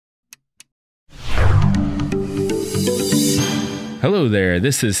Hello there,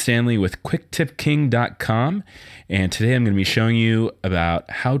 this is Stanley with QuickTip.1, and today I'm going to be showing you about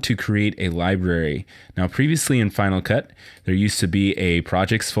how to create a library. Now previously in Final Cut, there used to be a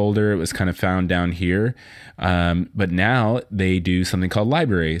projects folder. It was kind of found down here, but now they do something called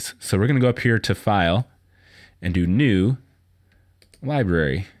libraries. So we're going to go up here to File and do New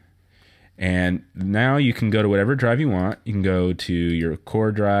Library. And now you can go to whatever drive you want. You can go to your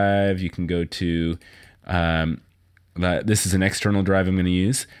core drive, you can go to this is an external drive I'm going to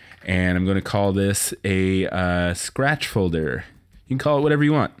use, and I'm going to call this a scratch folder. You can call it whatever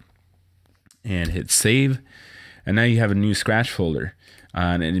you want. And hit save, and now you have a new scratch folder.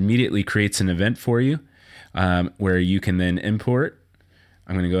 And it immediately creates an event for you where you can then import.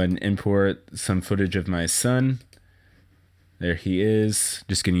 I'm going to go ahead and import some footage of my son. There he is.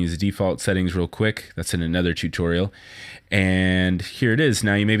 Just going to use the default settings real quick. That's in another tutorial. And here it is.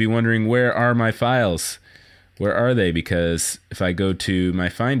 Now you may be wondering, where are my files? Where are they? Because if I go to my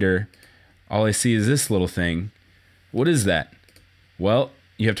Finder, all I see is this little thing. What is that? Well,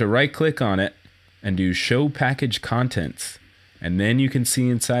 you have to right click on it and do Show Package Contents. And then you can see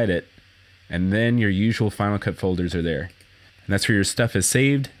inside it. And then your usual Final Cut folders are there. And that's where your stuff is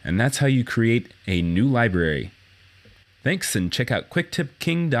saved. And that's how you create a new library. Thanks, and check out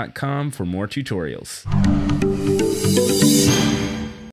QuickTip.1 for more tutorials.